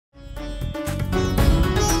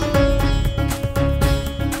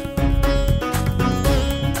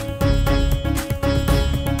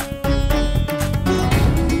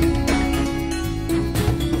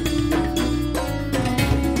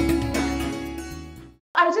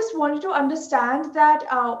I just wanted to understand that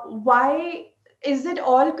why is it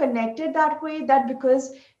all connected that way? That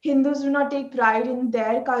because Hindus do not take pride in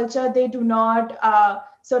their culture, they do not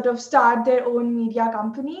sort of start their own media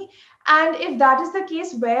company. And if that is the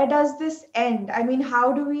case, where does this end? I mean,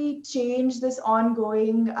 how do we change this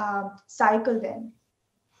ongoing cycle then?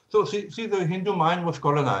 So see, the Hindu mind was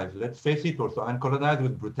colonized. Let's face it also, and colonized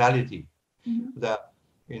with brutality.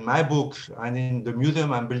 In my books and in the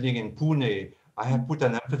museum I'm building in Pune, I have put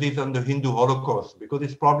an emphasis on the Hindu Holocaust because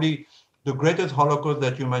it's probably the greatest Holocaust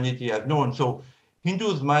that humanity has known. So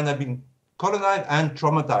Hindus' mind have been colonized and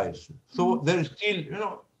traumatized. So there is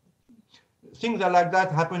still, things are like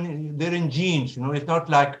that happen. They're in genes. It's not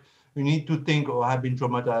like you need to think, oh, I've been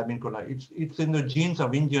traumatized, I've been colonized. It's in the genes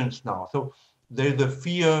of Indians now. So there's a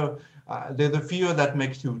fear. There's a fear that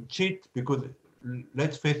makes you cheat because,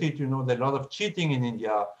 let's face it, there's a lot of cheating in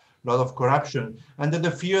India, a lot of corruption, and there's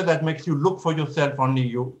a fear that makes you look for yourself, only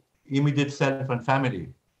your immediate self and family.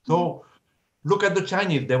 So look at the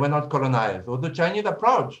Chinese; they were not colonized. So the Chinese are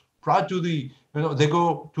proud to the, they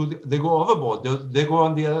go overboard. They go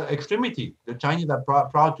on the other extremity. The Chinese are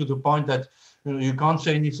proud to the point that you can't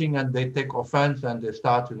say anything, and they take offense, and they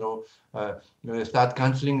start, they start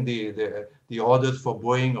canceling the orders for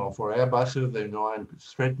Boeing or for Airbuses, and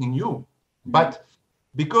threatening you. But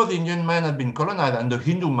because Indian man had been colonized, and the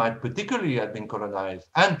Hindu mind particularly had been colonized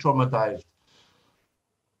and traumatized,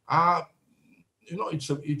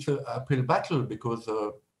 it's an uphill battle because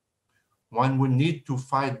one would need to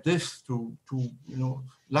fight this to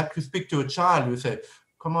like you speak to a child, you say,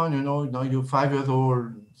 come on, now you're 5 years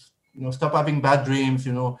old, stop having bad dreams,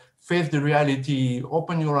 face the reality,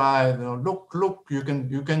 open your eyes, look, you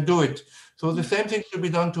can do it. So the same thing should be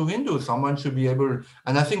done to Hindus. Someone should be able,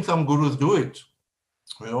 and I think some gurus do it,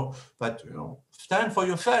 but stand for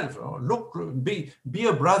yourself. Look, be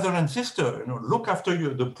a brother and sister. Look after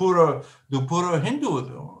you, the poorer Hindus.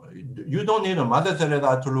 You don't need a Mother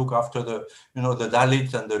Teresa to look after the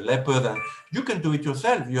Dalits and the lepers, and you can do it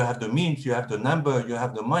yourself. You have the means, you have the number, you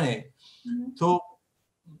have the money. So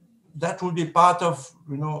that will be part of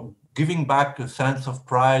giving back a sense of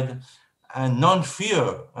pride and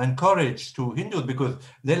non-fear and courage to Hindus, because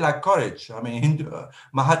they lack courage. I mean,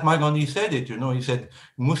 Mahatma Gandhi said it, he said,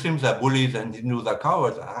 Muslims are bullies and Hindus are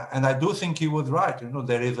cowards. And I do think he was right.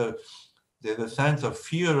 There's a sense of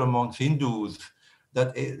fear amongst Hindus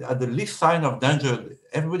that at the least sign of danger,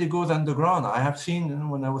 everybody goes underground. I have seen,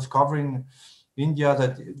 when I was covering India,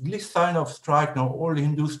 that at least sign of strike, all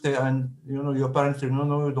Hindus stay, and your parents say,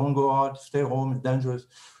 no, don't go out, stay home, it's dangerous.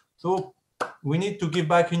 So we need to give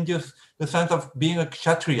back Indians the sense of being a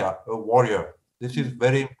Kshatriya, a warrior. This is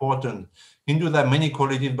very important. Hindus have many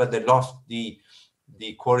qualities, but they lost the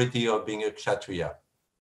quality of being a Kshatriya.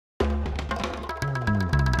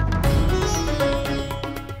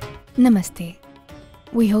 Namaste.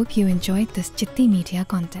 We hope you enjoyed this Chitti Media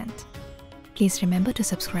content. Please remember to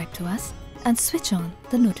subscribe to us and switch on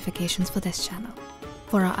the notifications for this channel.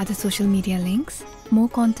 For our other social media links, more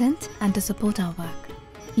content, and to support our work,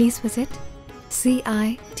 please visit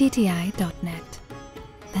citti.net.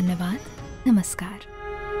 Dhanyavad. Namaskar.